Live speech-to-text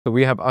So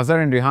we have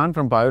Azhar and Rehan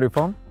from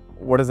BioReform.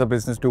 What does the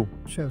business do?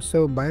 Sure.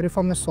 So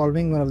BioReform is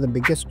solving one of the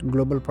biggest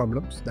global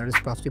problems, that is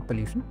plastic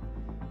pollution,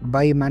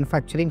 by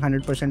manufacturing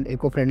 100%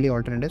 eco-friendly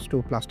alternatives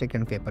to plastic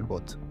and paper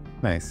both.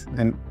 Nice.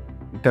 And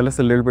tell us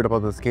a little bit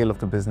about the scale of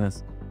the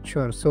business.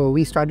 Sure. So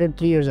we started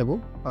 3 years ago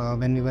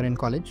when we were in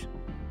college.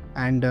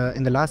 And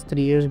in the last 3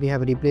 years, we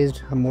have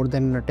replaced more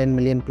than 10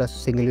 million plus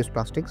single-use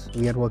plastics.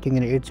 We are working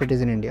in 8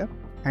 cities in India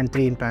and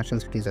 3 international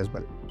cities as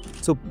well.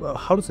 So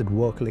how does it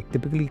work? Like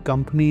typically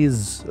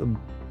companies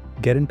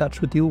get in touch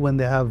with you when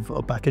they have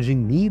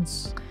packaging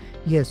needs?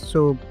 Yes.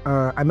 So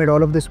amid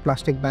all of this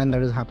plastic ban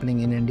that is happening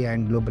in India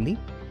and globally,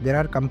 there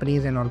are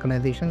companies and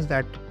organizations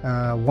that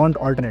want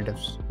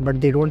alternatives,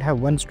 but they don't have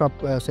one-stop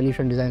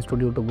solution design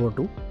studio to go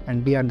to,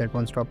 and we are that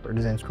one-stop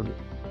design studio.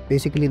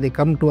 Basically, they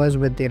come to us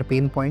with their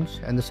pain points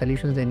and the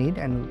solutions they need,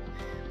 and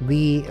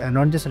we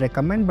not just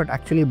recommend, but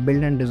actually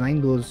build and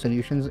design those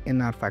solutions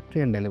in our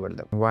factory and deliver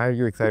them. Why are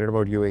you excited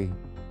about UAE?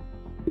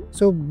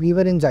 So we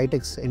were in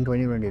GITEX in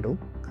 2022.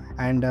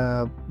 And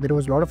there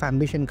was a lot of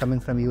ambition coming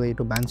from UAE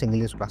to ban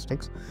single-use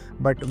plastics.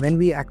 But when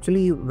we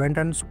actually went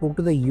and spoke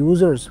to the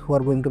users who are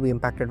going to be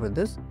impacted with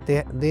this,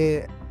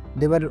 they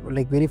were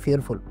like very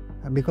fearful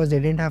because they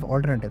didn't have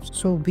alternatives.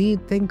 So we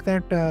think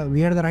that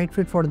we are the right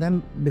fit for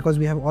them because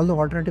we have all the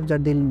alternatives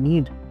that they'll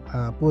need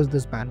post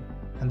this ban.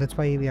 And that's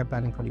why we are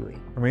planning for UAE.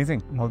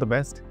 Amazing. All the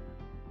best.